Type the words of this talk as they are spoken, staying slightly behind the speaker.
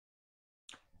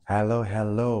Hello,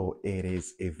 hello. It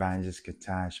is Evangelist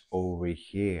Katash over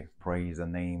here. Praise the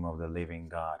name of the living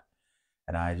God.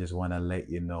 And I just want to let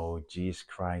you know Jesus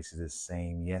Christ is the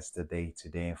same yesterday,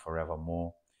 today, and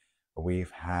forevermore.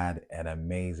 We've had an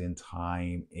amazing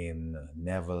time in the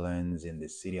Netherlands, in the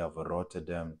city of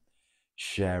Rotterdam,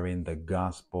 sharing the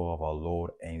gospel of our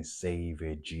Lord and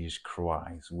Savior Jesus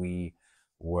Christ. We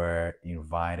were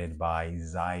invited by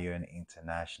Zion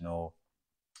International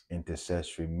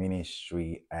intercessory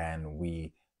ministry, and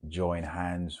we join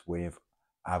hands with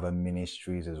other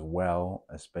ministries as well,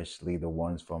 especially the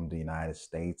ones from the United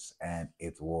States. And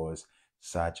it was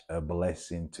such a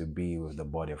blessing to be with the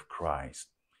body of Christ.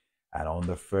 And on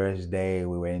the first day,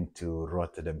 we went to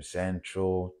Rotterdam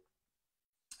Central,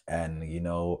 and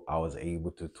I was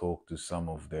able to talk to some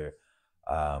of the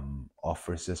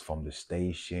officers from the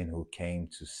station who came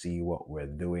to see what we're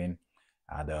doing.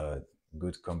 I had a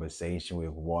good conversation with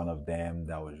one of them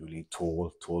that was really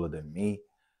taller than me.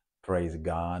 Praise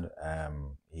God.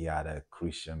 He had a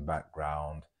Christian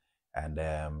background, and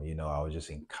I was just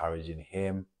encouraging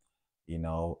him,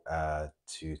 to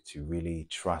really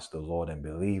trust the Lord and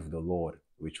believe the Lord,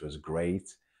 which was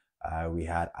great. We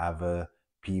had other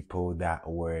people that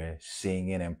were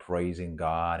singing and praising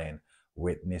God and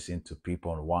witnessing to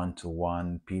people on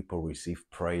one-to-one. People received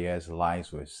prayers,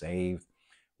 lives were saved,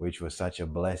 which was such a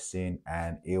blessing.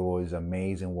 And it was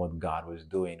amazing what God was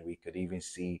doing. We could even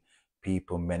see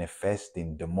people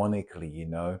manifesting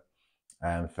demonically,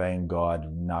 and thank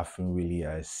God nothing really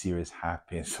serious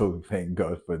happened. So thank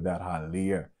God for that.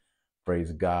 Hallelujah.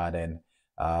 Praise God. And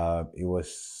it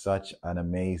was such an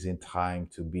amazing time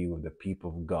to be with the people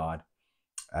of God.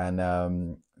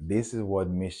 And this is what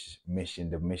the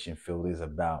mission field is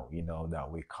about, that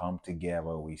we come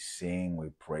together, we sing, we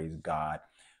praise God.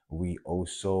 We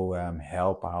also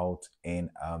help out in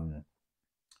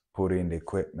putting the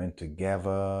equipment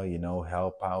together,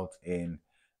 help out in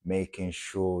making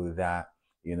sure that,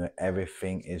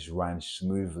 everything is run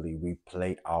smoothly. We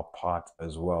play our part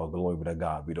as well. Glory be to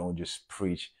God. We don't just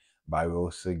preach, but we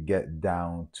also get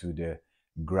down to the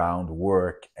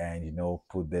groundwork and,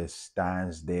 put the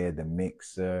stands there, the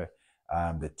mixer,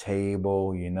 the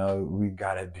table, we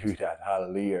got to do that.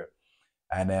 Hallelujah.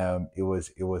 And it was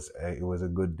a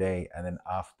good day. And then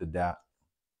after that,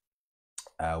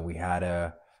 we had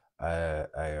a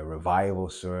revival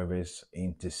service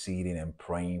interceding and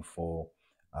praying for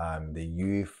the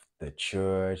youth, the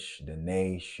church, the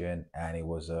nation, and it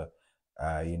was a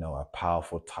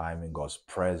powerful time in God's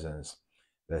presence.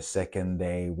 The second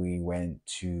day we went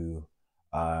to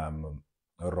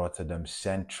Rotterdam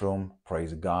Centrum,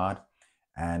 praise God,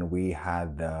 and we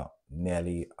had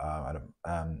nearly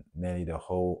the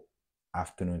whole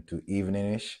afternoon to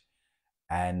eveningish,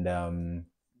 and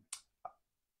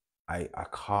I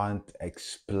can't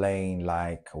explain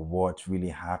like what really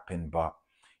happened, but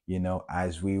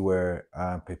as we were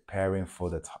preparing for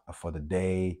the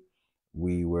day,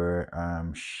 we were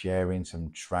sharing some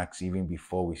tracks even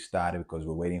before we started because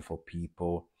we're waiting for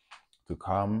people to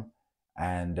come.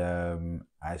 And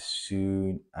as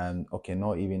soon and okay,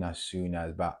 not even as soon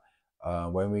as, but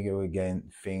when we were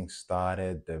getting things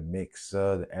started, the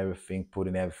mixer, everything,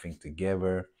 putting everything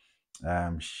together,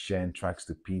 sharing tracks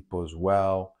to people as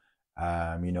well.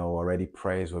 Already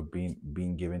prayers were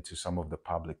being given to some of the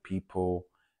public people.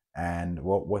 And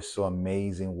what was so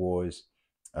amazing was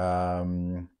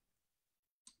um,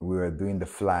 we were doing the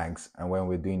flags, and when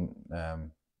we're doing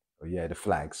the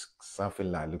flags,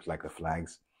 something like looks like the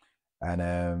flags,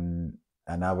 and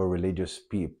another religious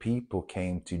people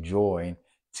came to join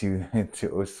to to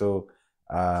also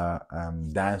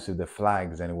dance with the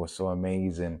flags, and it was so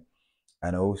amazing.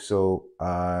 And also,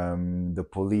 the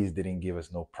police didn't give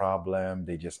us no problem.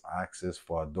 They just asked us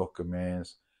for our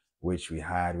documents, which we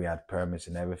had. We had permits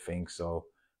and everything. So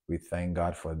we thank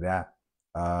God for that.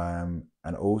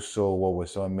 And also, what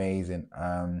was so amazing,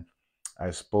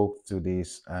 I spoke to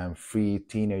these three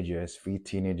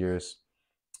teenagers,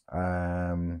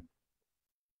 um,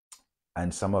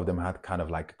 and some of them had kind of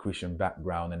like a Christian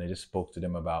background, and I just spoke to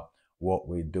them about what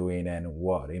we're doing and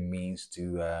what it means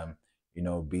to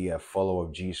be a follower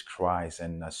of Jesus Christ,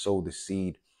 and I sowed the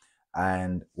seed.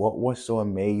 And what was so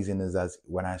amazing is that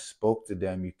when I spoke to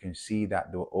them, you can see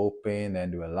that they were open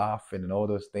and they were laughing and all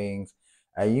those things.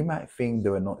 And you might think they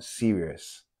were not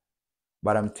serious,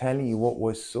 but I'm telling you, what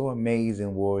was so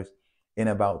amazing was in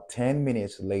about 10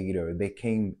 minutes later, they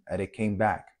came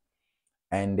back,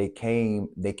 and they came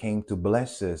to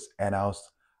bless us. And I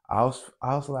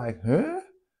was like, huh,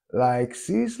 like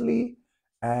seriously.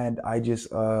 And I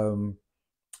just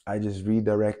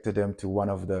redirected them to one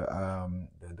of the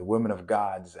women of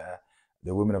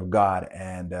God,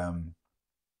 and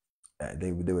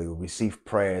they would receive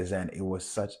prayers, and it was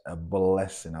such a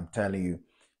blessing. I'm telling you,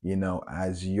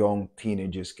 as young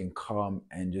teenagers can come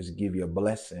and just give you a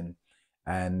blessing,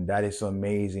 and that is so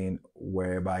amazing.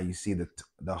 Whereby you see the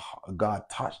God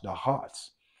touch the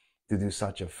hearts to do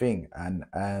such a thing, and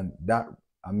that,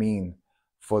 I mean,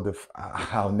 for the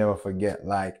I'll never forget,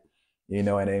 like, and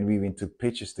then we even took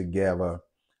pictures together,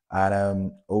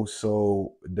 and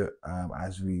also the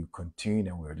as we continued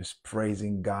and we were just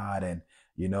praising God and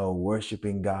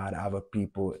worshiping God, other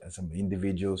people and some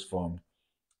individuals from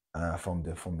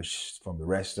the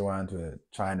restaurant were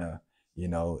trying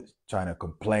to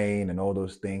complain and all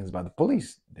those things, but the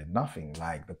police did nothing.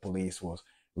 Like, the police was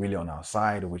really on our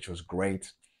side, which was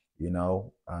great. you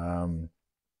know um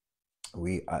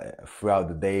we throughout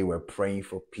the day we're praying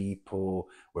for people,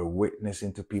 we're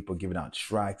witnessing to people, giving out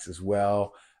tracts as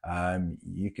well.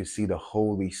 You could see the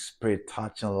Holy Spirit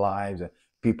touching lives, and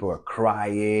people were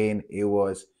crying. It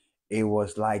was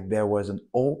like there was an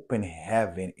open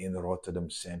heaven in Rotterdam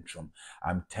Centrum.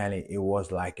 I'm telling you, it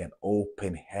was like an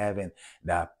open heaven,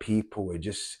 that people were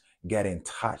just getting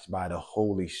touched by the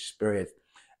Holy Spirit.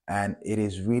 And it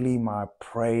is really my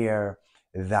prayer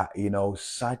that,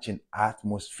 such an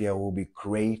atmosphere will be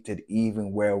created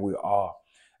even where we are,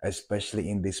 especially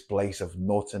in this place of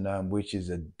Nottingham, which is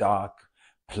a dark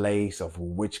place of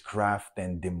witchcraft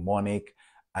and demonic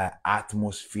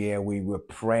atmosphere. We were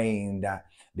praying that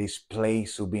this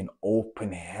place will be an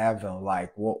open heaven,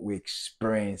 like what we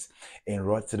experienced in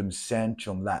Rotterdam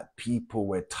Centrum, that people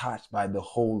were touched by the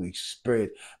Holy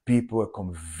Spirit. People were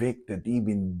convicted.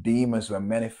 Even demons were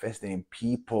manifesting in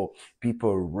people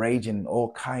raging,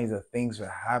 all kinds of things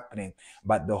were happening.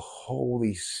 But the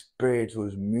Holy Spirit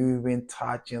was moving,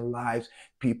 touching lives.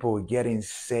 People were getting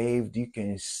saved. You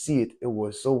can see it. It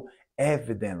was so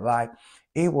evident. Like,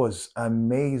 it was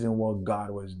amazing what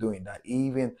God was doing. That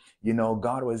even,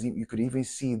 God was, you could even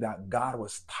see that God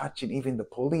was touching even the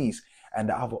police and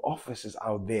the other officers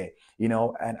out there,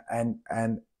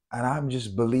 and I'm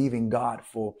just believing God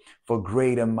for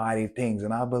great and mighty things.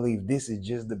 And I believe this is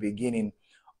just the beginning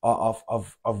of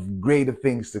greater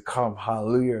things to come.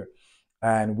 Hallelujah.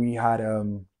 And we had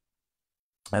and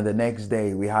the next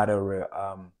day we had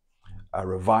a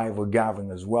revival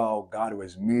gathering as well. God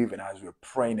was moving as we were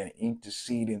praying and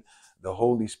interceding. The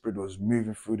Holy Spirit was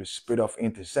moving through the spirit of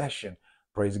intercession.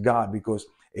 Praise God, because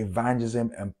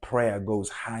evangelism and prayer goes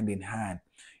hand in hand.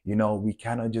 We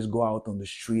cannot just go out on the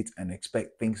streets and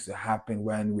expect things to happen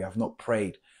when we have not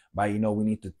prayed. But we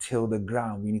need to till the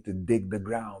ground. We need to dig the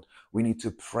ground. We need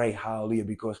to pray, hallelujah,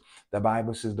 because the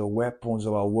Bible says the weapons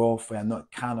of our warfare are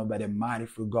not carnal, but they're mighty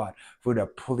through God, for the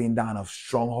pulling down of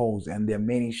strongholds. And there are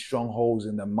many strongholds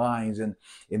in the minds and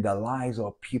in the lives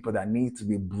of people that need to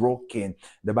be broken.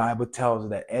 The Bible tells us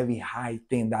that every high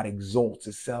thing that exalts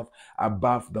itself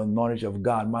above the knowledge of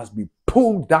God must be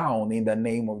pulled down in the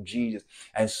name of Jesus.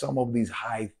 And some of these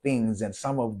high things and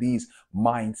some of these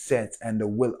mindsets and the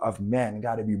will of man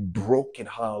got to be broken,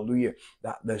 hallelujah,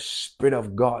 that the Spirit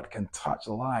of God can touch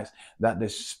lives, that the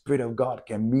Spirit of God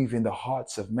can move in the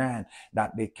hearts of man,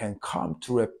 that they can come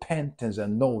to repentance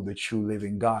and know the true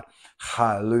living God.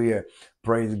 Hallelujah.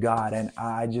 Praise God. And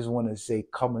I just want to say,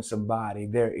 come on, somebody,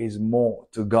 there is more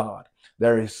to God.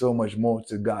 There is so much more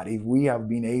to God. If we have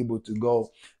been able to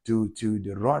go to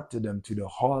the Rotterdam, to the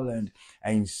Holland,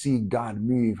 and see God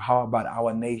move, how about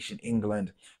our nation,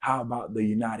 England? How about the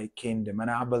United Kingdom?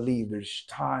 And I believe there's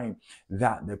time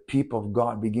that the people of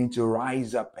God begin to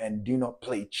rise up and do not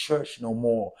play church no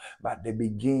more, but they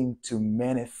begin to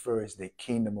manifest the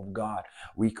kingdom of God.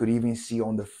 We could even see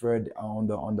on the third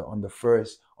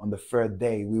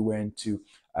day, we went to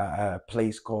a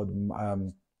place called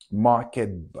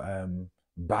Market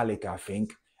Balik, I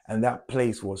think. And that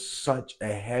place was such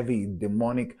a heavy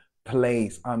demonic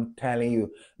place. I'm telling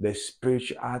you, the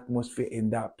spiritual atmosphere in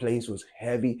that place was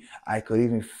heavy. I could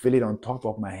even feel it on top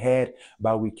of my head,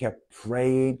 but we kept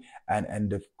praying, and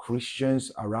the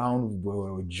Christians around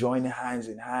were joining hands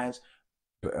in hands,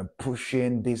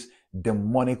 pushing this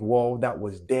demonic wall that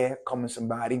was there. Coming,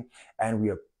 somebody, and we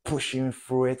are pushing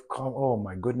through it. Come, oh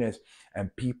my goodness.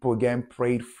 And people again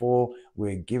prayed for.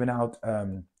 We're giving out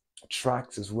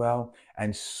tracts as well,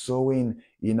 and sowing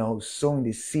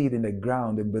the seed in the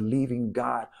ground and believing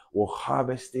God will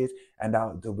harvest it, and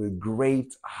that there will be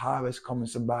great harvest coming.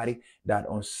 Somebody, that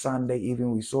on Sunday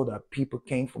even we saw that people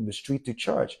came from the street to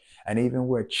church, and even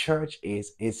where church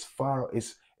is, it's far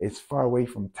away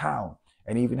from town.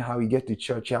 And even how you get to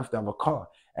church, you have to have a car,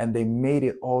 and they made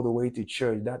it all the way to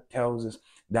church. That tells us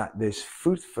that there's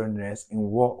fruitfulness in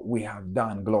what we have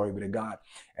done. Glory be to God.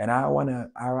 And I wanna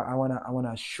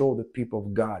show the people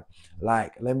of God.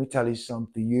 Like, let me tell you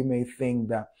something. You may think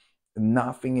that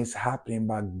Nothing is happening,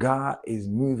 but God is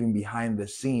moving behind the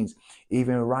scenes.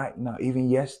 Even right now, even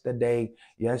yesterday,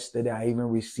 I even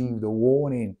received a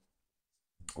warning.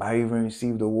 I even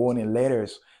received the warning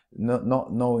letters,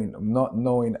 not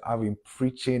knowing. I've been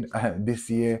preaching this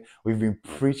year. We've been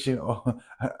preaching,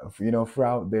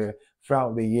 throughout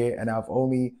the year, and I've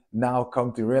only now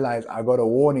come to realize I got a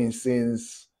warning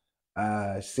since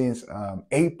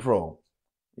April.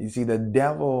 You see,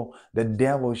 the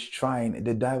devil's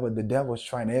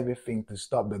trying everything to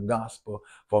stop the gospel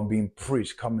from being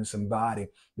preached. Coming somebody,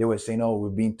 they were saying, "Oh, we're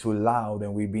being too loud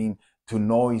and we're being too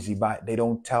noisy," but they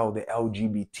don't tell the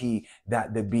LGBT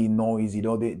that they're being noisy.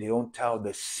 They don't tell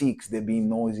the Sikhs they're being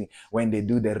noisy when they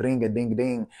do the ring a ding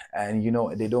ding, and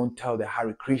they don't tell the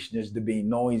Hare Krishnas they're being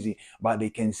noisy, but they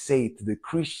can say to the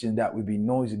Christians that we be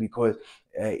noisy because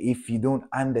if you don't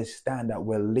understand that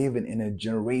we're living in a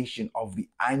generation of the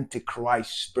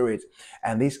Antichrist spirit,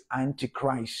 and this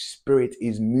Antichrist spirit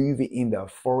is moving in the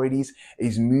authorities,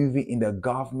 is moving in the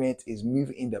government, is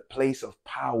moving in the place of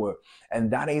power,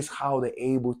 and that is how they're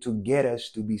able to get us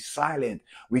to be silent.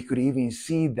 We could even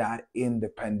see that in the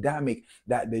pandemic,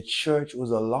 that the church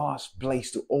was a lost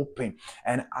place to open.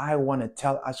 And I want to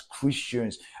tell us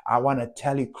Christians, I want to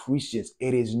tell you Christians,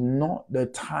 it is not the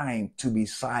time to be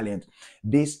silent.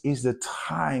 This is the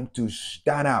time to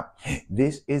stand up.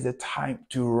 This is the time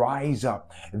to rise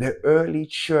up. The early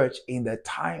church, in the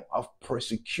time of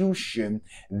persecution,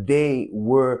 they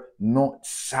were not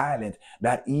silent.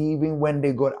 That even when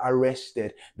they got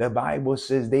arrested, the Bible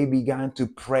says they began to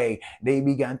pray. They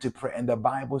began to pray. And the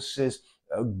Bible says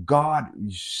God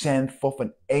sent forth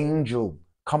an angel,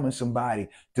 come on somebody,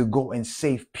 to go and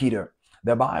save Peter.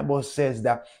 The Bible says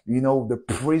that, the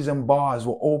prison bars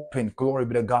were open, glory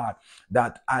be to God,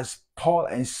 that as Paul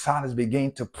and Silas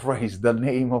began to praise the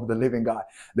name of the living God,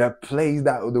 the place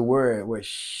that the word was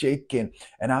shaking.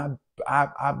 And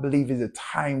I believe it's a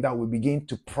time that we begin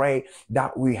to pray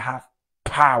that we have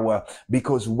power,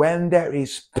 because when there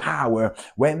is power,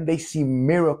 when they see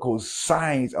miracles,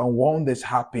 signs, and wonders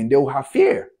happen, they'll have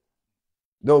fear.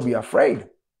 They'll be afraid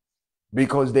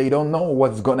because they don't know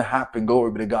what's going to happen.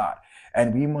 Glory be to God.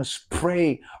 And we must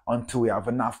pray until we have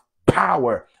enough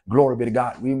power. Glory be to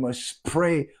God. We must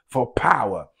pray for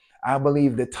power. I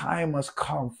believe the time has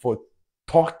come for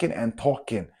talking and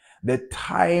talking. The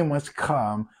time has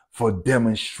come for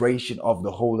demonstration of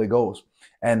the Holy Ghost.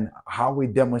 And how we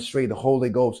demonstrate the Holy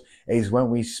Ghost is when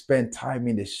we spend time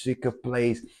in the secret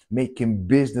place, making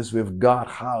business with God.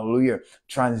 Hallelujah.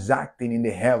 Transacting in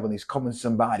the heavens. Coming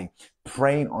somebody.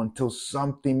 Praying until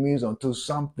something moves, until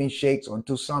something shakes,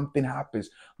 until something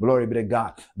happens. Glory be to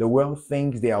God. The world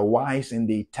thinks they are wise in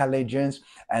the intelligence,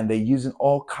 and they're using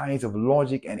all kinds of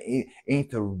logic and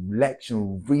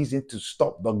intellectual reason to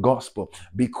stop the gospel,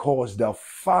 because the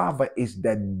father is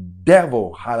the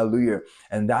devil. Hallelujah.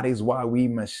 And that is why we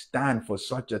must stand for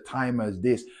such a time as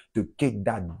this to kick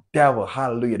that devil,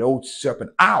 hallelujah, the old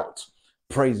serpent out.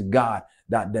 Praise God,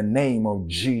 that the name of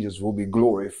Jesus will be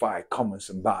glorified. Come on,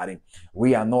 somebody.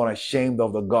 We are not ashamed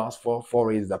of the gospel,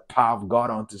 for it is the power of God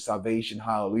unto salvation.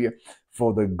 Hallelujah.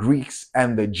 For the Greeks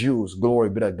and the Jews, glory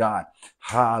be to God.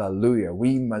 Hallelujah.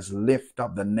 We must lift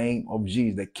up the name of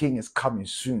Jesus. The King is coming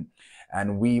soon.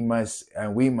 And we must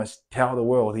tell the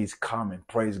world he's coming.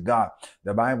 Praise God.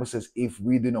 The Bible says, if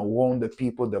we do not warn the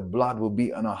people, the blood will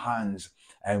be on our hands.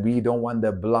 And we don't want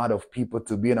the blood of people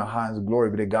to be in our hands. Glory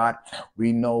be to God.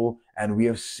 We know and we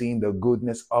have seen the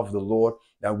goodness of the Lord,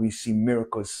 that we see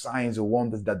miracles, signs, and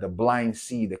wonders, that the blind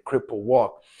see, the crippled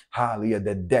walk. Hallelujah.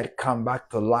 The dead come back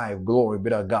to life. Glory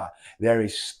be to God. There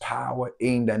is power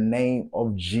in the name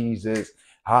of Jesus.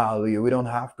 Hallelujah. We don't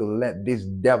have to let this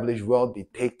devilish world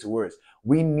dictate to us.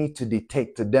 We need to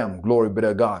dictate to them. Glory be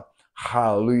to God.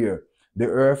 Hallelujah. The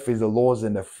earth is the Lord's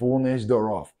and the fullness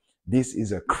thereof. This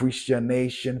is a Christian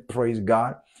nation. Praise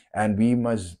God. And we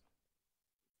must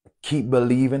keep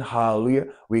believing. Hallelujah.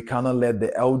 We cannot let the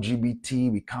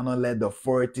LGBT, we cannot let the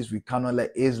authorities, we cannot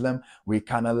let Islam, we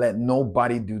cannot let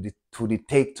nobody to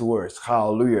dictate to us.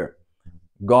 Hallelujah.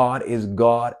 God is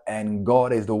God, and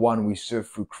God is the one we serve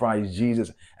through Christ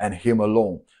Jesus and him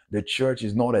alone. The church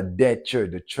is not a dead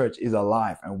church. The church is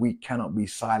alive, and we cannot be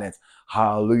silent.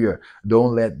 Hallelujah.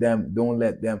 Don't let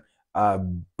them uh,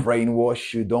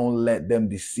 brainwash you. Don't let them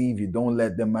deceive you. Don't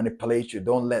let them manipulate you.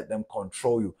 Don't let them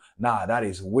control you. Nah, that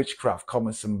is witchcraft. Come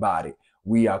on, somebody.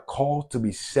 We are called to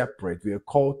be separate. We are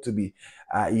called to be,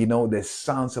 the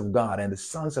sons of God. And the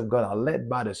sons of God are led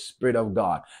by the Spirit of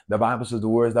God. The Bible says the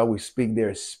words that we speak,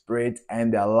 their spirit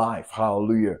and their life.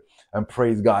 Hallelujah. and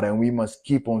praise God. And we must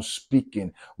keep on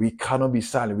speaking. We cannot be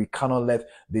silent. We cannot let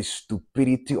the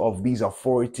stupidity of these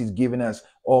authorities giving us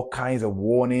all kinds of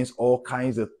warnings, all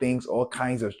kinds of things, all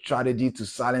kinds of strategy to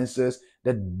silence us.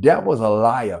 The devil's a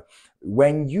liar.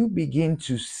 When you begin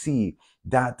to see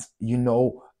that,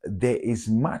 there is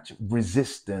much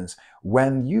resistance,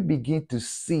 when you begin to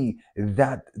see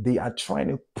that they are trying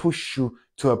to push you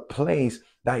to a place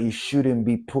that you shouldn't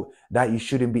be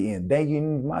in, then you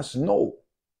must know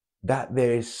that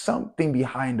there is something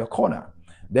behind the corner.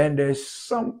 Then there's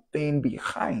something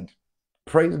behind.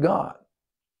 Praise God.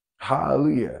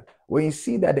 Hallelujah. When you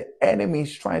see that the enemy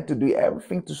is trying to do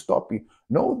everything to stop you,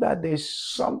 know that there's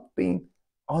something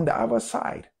on the other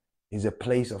side. It's a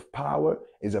place of power,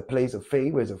 it's a place of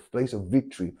favor, it's a place of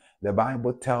victory. The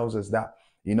Bible tells us that,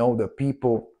 the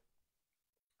people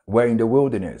were in the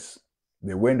wilderness.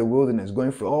 They were in the wilderness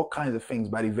going through all kinds of things.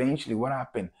 But eventually, what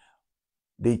happened?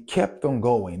 They kept on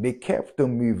going. They kept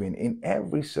on moving in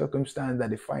every circumstance that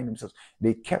they find themselves.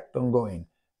 They kept on going.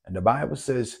 And the Bible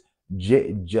says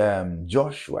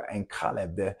Joshua and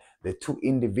Caleb, the two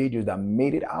individuals that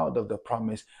made it out of the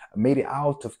promise, made it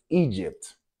out of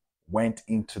Egypt, went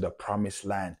into the promised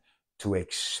land to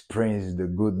experience the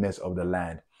goodness of the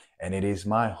land. And it is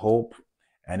my hope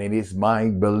and it is my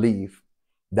belief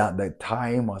that the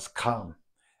time has come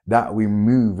that we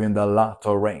move in the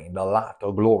latter rain, the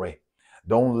latter glory.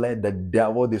 Don't let the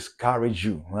devil discourage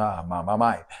you.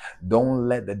 Don't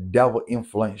let the devil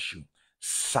influence you.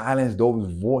 Silence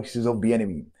those voices of the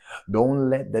enemy. Don't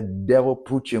let the devil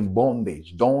put you in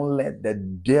bondage. Don't let the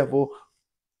devil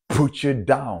put you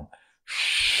down.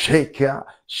 Shake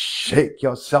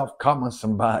yourself. Come on,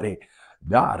 somebody.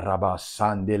 Don't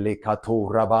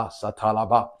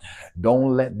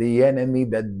let the enemy,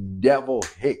 the devil,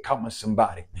 come on,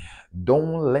 somebody.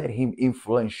 Don't let him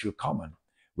influence you. Come on.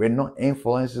 We're not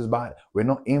influenced by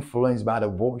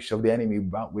the voice of the enemy,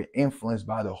 but we're influenced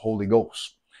by the Holy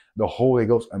Ghost. The Holy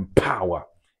Ghost and power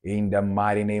in the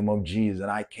mighty name of Jesus. And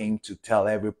I came to tell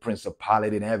every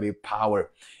principality and every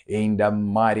power in the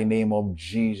mighty name of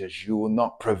Jesus, you will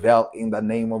not prevail in the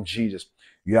name of Jesus.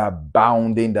 You are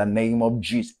bound in the name of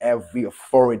Jesus. Every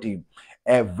authority,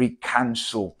 every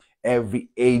council, every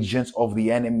agent of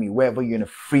the enemy, whether you're in a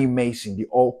Freemason, the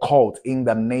occult, in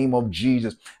the name of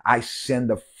Jesus, I send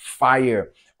the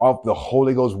fire of the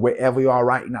Holy Ghost wherever you are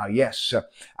right now. Yes,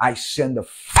 I send the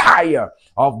fire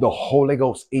of the Holy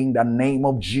Ghost in the name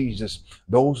of Jesus.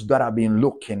 Those that have been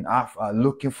looking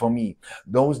for me,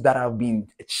 those that have been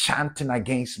chanting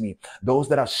against me, those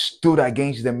that have stood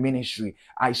against the ministry,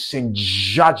 I send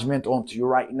judgment onto you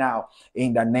right now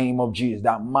in the name of Jesus,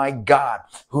 that my God,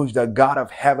 who's the God of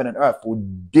heaven and earth, will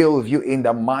deal with you in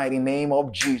the mighty name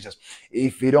of Jesus.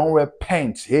 If you don't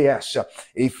repent, yes,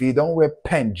 if you don't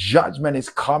repent, judgment is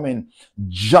coming.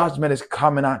 Judgment is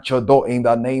coming at your door in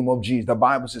the name of Jesus. The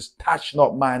Bible says, touch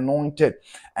not my anointed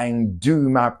and do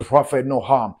my prophet no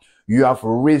harm. You have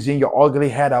risen your ugly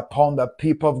head upon the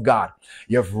people of God.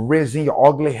 You've risen your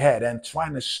ugly head and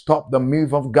trying to stop the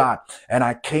move of God. And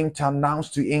I came to announce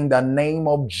to you in the name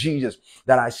of Jesus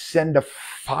that I send the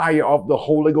fire of the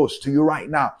Holy Ghost to you right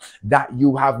now, that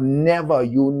you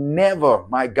never,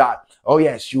 my God. Oh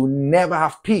yes, you never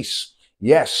have peace.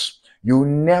 Yes, you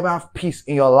never have peace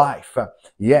in your life.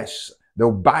 Yes, the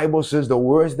Bible says the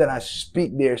words that I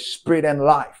speak, they're spirit and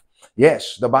life.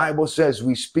 Yes, the Bible says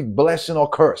we speak blessing or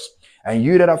curse. And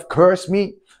you that have cursed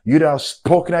me, you that have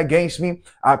spoken against me,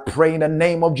 I pray in the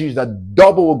name of Jesus that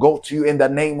double will go to you in the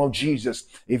name of Jesus.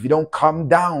 If you don't come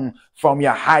down from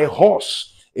your high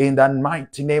horse in the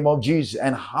mighty name of Jesus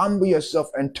and humble yourself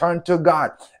and turn to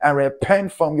God and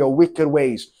repent from your wicked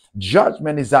ways,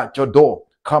 judgment is at your door.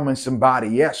 Come on, somebody.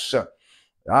 Yes, sir.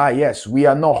 Yes, we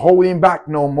are not holding back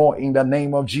no more in the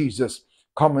name of Jesus.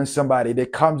 Come on, somebody. There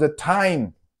comes a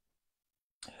time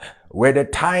where the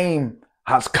time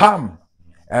has come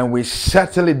and we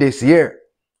settle it this year.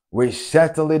 We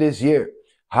settle it this year.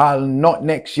 Not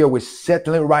next year. We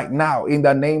settle it right now in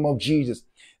the name of Jesus,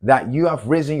 that you have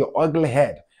risen your ugly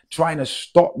head trying to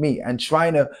stop me and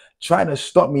trying to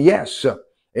stop me. Yes, sir.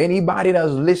 Anybody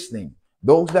that's listening,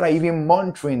 those that are even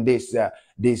monitoring this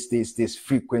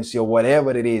frequency or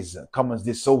whatever it is, comments,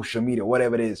 this social media,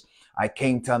 whatever it is, I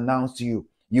came to announce to you,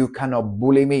 you cannot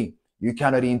bully me. You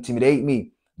cannot intimidate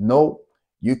me. No,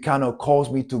 you cannot cause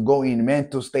me to go in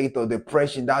mental state of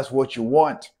depression. That's what you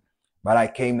want. But I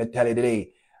came to tell you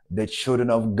today, the children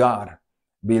of God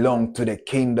belong to the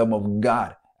kingdom of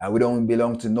God. And we don't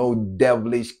belong to no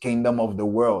devilish kingdom of the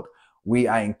world. We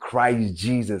are in Christ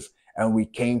Jesus. And we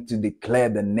came to declare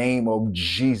the name of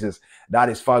Jesus that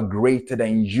is far greater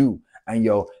than you and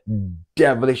your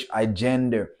devilish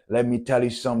agenda, let me tell you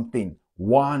something.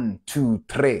 1, 2,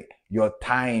 3, your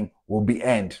time will be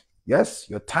end. Yes,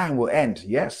 your time will end.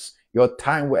 Yes, your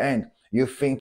time will end. You think